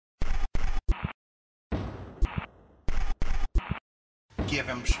give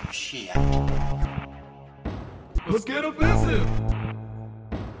him some shit. Let's get offensive.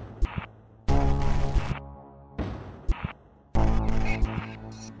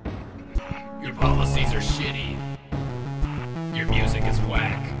 Your policies are shitty. Your music is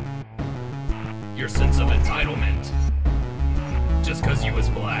whack. Your sense of entitlement. Just cause you was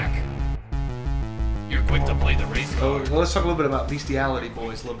black. You're quick to play the race So card. let's talk a little bit about Beastiality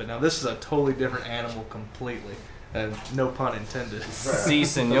Boyz a little bit. Now this is a totally different animal completely. No pun intended. Si,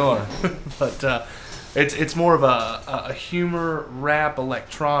 senor. But it's more of a humor, rap,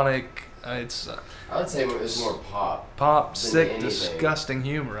 electronic. It's I would say it's more pop. pop, than sick, anything. disgusting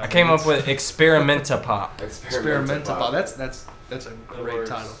humor. I came up with Experimenta Pop. experimental pop. That's a great works.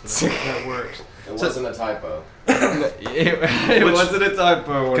 title for that. That works. It wasn't a typo. It Which- wasn't a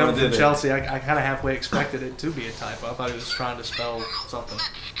typo when I Coming did from it. Chelsea, I kind of halfway expected it to be a typo. I thought he was trying to spell something.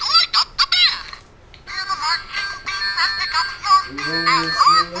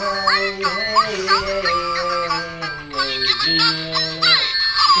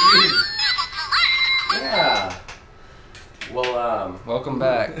 Yeah. Well, Welcome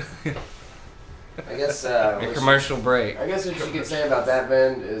back. I guess A commercial break. I guess what you could say about that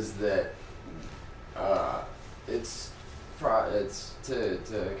band is that it's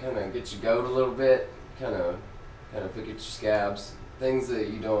to kind of get you goat a little bit, kind of pick at your scabs, things that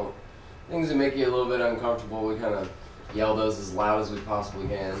make you a little bit uncomfortable. We kind of yell those as loud as we possibly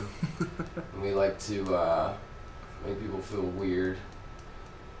can, and we like to make people feel weird.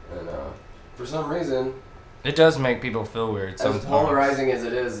 And for some reason, It does make people feel weird. as Sometimes. polarizing as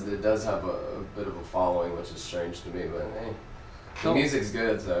it is, it does have a bit of a following, which is strange to me. But hey, the Cool. music's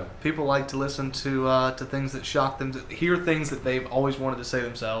good, so. People like to listen to things that shock them, to hear things that they've always wanted to say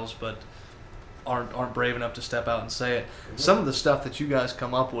themselves, but aren't brave enough to step out and say it. Some of the stuff that you guys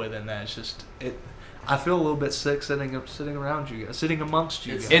come up with, and that's just it. I feel a little bit sick sitting around you guys, sitting amongst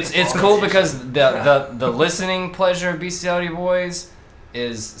you guys. It's cool because the listening pleasure of Beastiality Boyz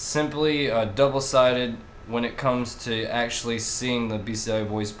is simply double-sided when it comes to actually seeing the Beastiality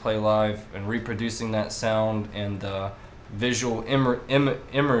Boyz play live and reproducing that sound and the visual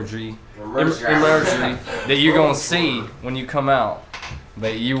imagery that you're gonna see when you come out.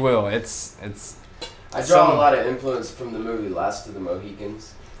 But you will. It's. I draw a lot of influence from the movie Last of the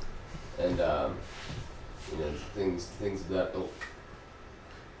Mohicans, and things of that ilk.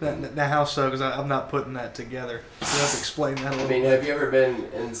 Now, how so? Because I'm not putting that together. You have to explain that a I little mean, bit. have you ever been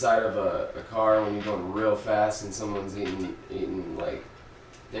inside of a car when you're going real fast and someone's eating like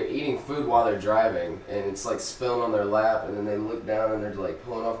they're eating food while they're driving and it's like spilling on their lap and then they look down and they're like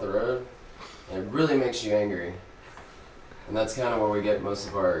pulling off the road and it really makes you angry. And that's kind of where we get most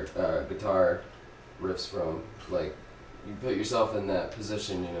of our guitar riffs from. Like you put yourself in that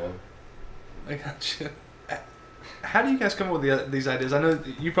position, you know. I got you. How do you guys come up with these ideas? I know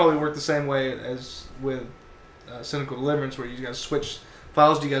you probably work the same way as with Cynical Deliverance, where you guys switch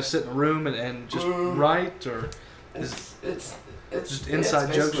files. Do you guys sit in a room and just write, or It's just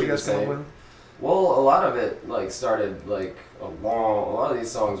inside jokes you guys come up with? Well, a lot of it started a lot of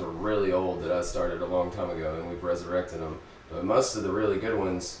these songs are really old that I started a long time ago, and we've resurrected them. But most of the really good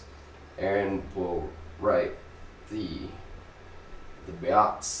ones, Aaron will write the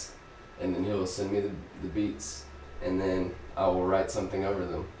beats, and then he'll send me the beats, and then I will write something over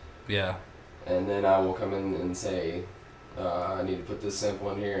them. Yeah. And then I will come in and say, I need to put this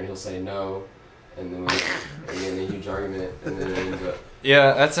sample in here, and he'll say no, and then we get in a huge argument, and then it ends up.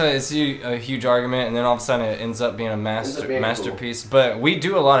 Yeah, it's a huge argument, and then all of a sudden it ends up being a masterpiece. Cool. But we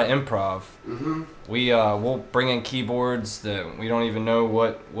do a lot of improv. Mm-hmm. We'll bring in keyboards that we don't even know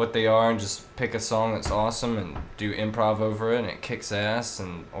what they are, and just pick a song that's awesome and do improv over it, and it kicks ass.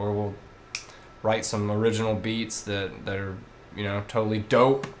 Or we'll write some original beats that are totally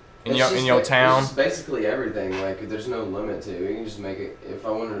dope in your town. It's just basically everything. Like there's no limit to it. You can just make it. If I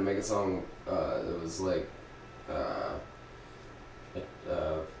wanted to make a song that was like.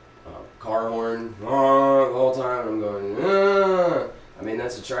 Car horn the whole time. I'm going. I mean,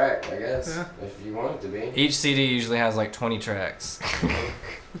 that's a track, I guess, if you want it to be. Each CD usually has like 20 tracks.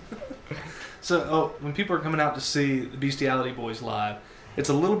 So, when people are coming out to see the Beastiality Boyz live, it's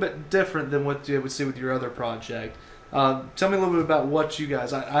a little bit different than what you would see with your other project. Tell me a little bit about what you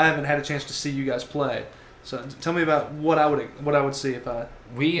guys. I haven't had a chance to see you guys play, so tell me about what I would see if I.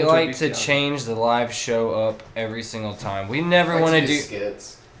 We like to change the live show up every single time. We never want to do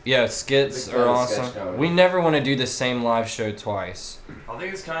skits. Yeah, skits are awesome. We never want to do the same live show twice. I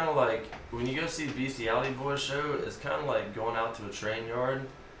think it's kind of like when you go see the Beastiality Boyz show, it's kind of like going out to a train yard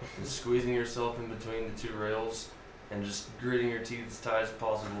and squeezing yourself in between the two rails and just gritting your teeth as tight as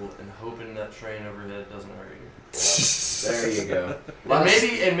possible and hoping that train overhead doesn't hurt you. There you go.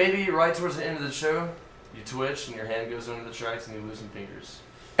 And maybe right towards the end of the show, you twitch and your hand goes under the tracks and you lose some fingers.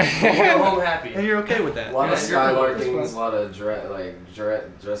 You go home happy. And you're okay with that. A lot of Yeah, you're cool. skylarkings, a lot of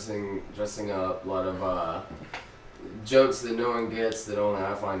dressing up, a lot of jokes that no one gets that only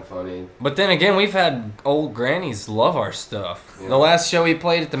I find funny. But then again, we've had old grannies love our stuff. Yeah. The last show we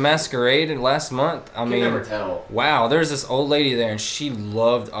played at the Masquerade last month, I You mean, can never tell. wow, there's this old lady there and she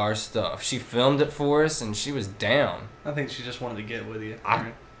loved our stuff. She filmed it for us and she was down. I think she just wanted to get with you.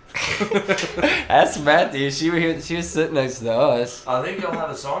 That's Matthew. She was sitting next to us. I think y'all have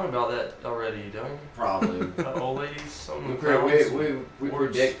a song about that already, don't you? Probably. Old ladies, something We, with crowns. we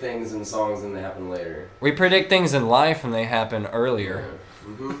predict things in songs and they happen later. We predict things in life and they happen earlier.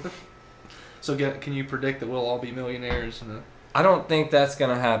 Mm-hmm. So can you predict that we'll all be millionaires? I don't think that's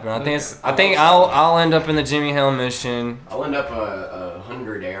gonna happen. I think Okay. I think I'll end up in the Jimmy Hill mission. I'll end up a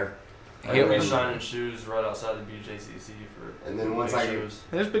 100 air. I'll be shining shoes right outside the BJCC for And then once I get,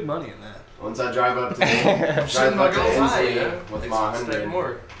 There's big money in that. once I drive up to Shooting my goals high, you Inslee know? with Makes my me expect 100,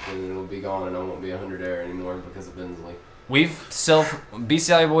 more. then it'll be gone and I won't be a 100 air anymore because of Inslee.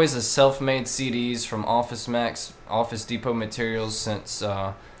 Beastiality Boys has self-made CDs from Office Max, Office Depot materials since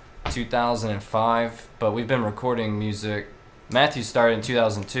 2005, but we've been recording music. Matthew started in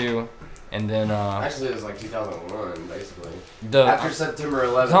 2002, and then Actually, it was like 2001, basically. after After September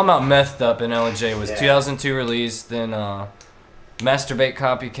 11th. talking about Methed Up in LJ was Yeah. 2002 release. Then Masturbate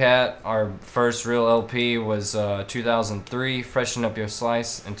Copycat, our first real LP, was 2003. Freshen Up Your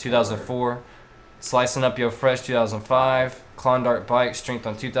Slice in 2004. Slicing Up Your Fresh 2005. Klondike Bike Strength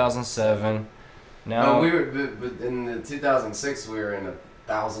on 2007. Now But but in the 2006 we were in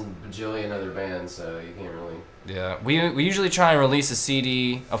 1,000 bajillion other bands, so you can't really. yeah, we usually try and release a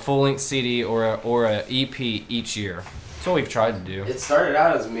CD, a full-length CD, or a EP each year. That's what we've tried to do. It started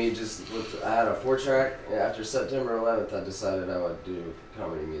out as me just with, I had a 4-track. After September 11th, I decided I would do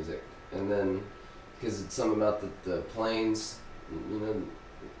comedy music, and then because it's something about the planes, you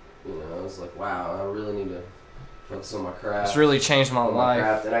know, I was like, wow, I really need to focus on my craft. It's really changed my on life.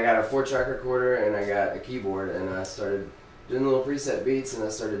 craft. And I got a 4-track recorder and I got a keyboard and I started doing little preset beats and I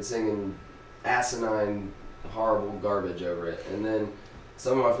started singing asinine, horrible garbage over it. And then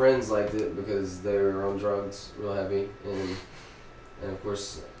some of my friends liked it because they were on drugs real heavy, and of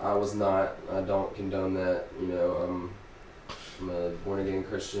course I was not. I don't condone that. I'm a born again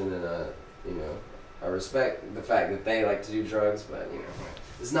Christian, and I respect the fact that they like to do drugs, but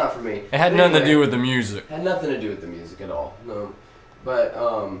it's not for me. It had nothing to do with the music. Had nothing to do with the music at all. No, but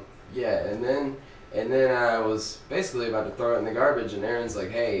yeah, and then I was basically about to throw it in the garbage, and Aaron's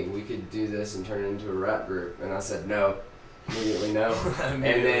like, "Hey, we could do this and turn it into a rap group," and I said no. Immediately no. And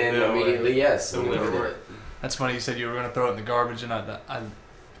then immediately yes. And we did it. That's funny. You said you were going to throw it in the garbage, and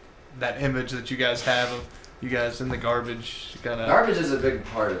that image that you guys have of you guys in the garbage kind of. Garbage is a big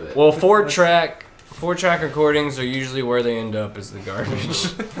part of it. Well, 4-track recordings are usually where they end up is the garbage.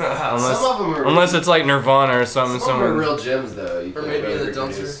 Some of them are Unless it's like Nirvana or something. some of them are real gems though. You Or can't maybe really the dumpster.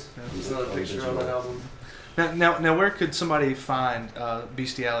 reproduce. There's another picture on that album. Now, where could somebody find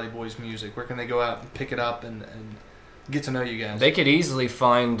Beastiality Boys music? Where can they go out and pick it up and get to know you guys? They could easily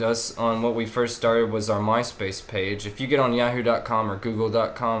find us on what we first started was our MySpace page. If you get on yahoo.com or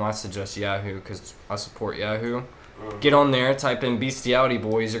google.com, I suggest Yahoo because I support Yahoo. Get on there, type in Beastiality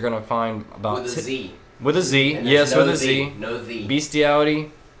Boys. You're going to find about... With a Z. With a Z, And yes, there's no with a Z. No Z. Beastiality,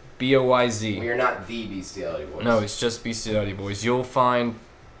 B-O-Y-Z. We are not the Beastiality Boys. No, it's just Beastiality Boys. You'll find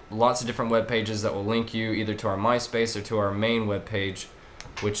lots of different web pages that will link you either to our MySpace or to our main web page,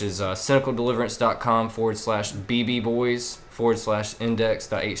 which is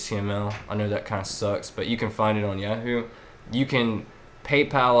cynicaldeliverance.com/bbboys/index.html. I know that kind of sucks, but you can find it on Yahoo. You can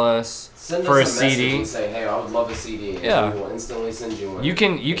PayPal us Send for a us a message CD. and say, hey, I would love a CD. And Yeah. we will instantly send you one. You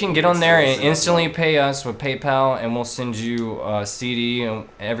can get on there and instantly pay us with PayPal, and we'll send you a CD. And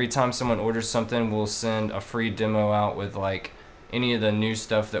every time someone orders something, we'll send a free demo out with like any of the new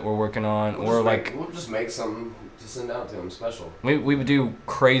stuff that we're working on, We'll just make something to send out to them special. we would do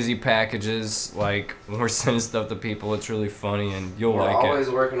crazy packages. Like when we're sending stuff to people, it's really funny, and you'll We're like always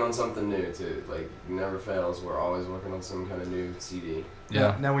it. working on something new too. Like never fails. We're always working on some kind of new CD.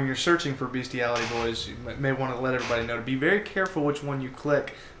 Yeah. Now, when you're searching for Beastiality Boys, you may want to let everybody know to be very careful which one you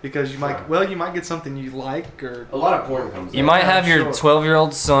click because you might get something you like or A lot of porn comes. You in. might have your Sure.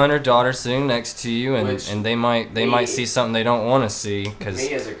 12-year-old son or daughter sitting next to you, and Which they might me- see something they don't want to see. Cause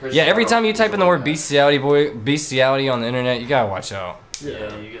Me as a Christian, yeah, every I time don't you type in the like word that. bestiality on the internet, you gotta watch out.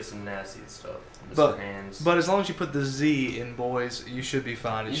 Yeah, you get some nasty stuff. But- Hands. But as long as you put the Z in boys, you should be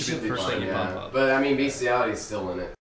fine. It You should be the first fine, thing you yeah. pop up. But I mean, bestiality is still in it.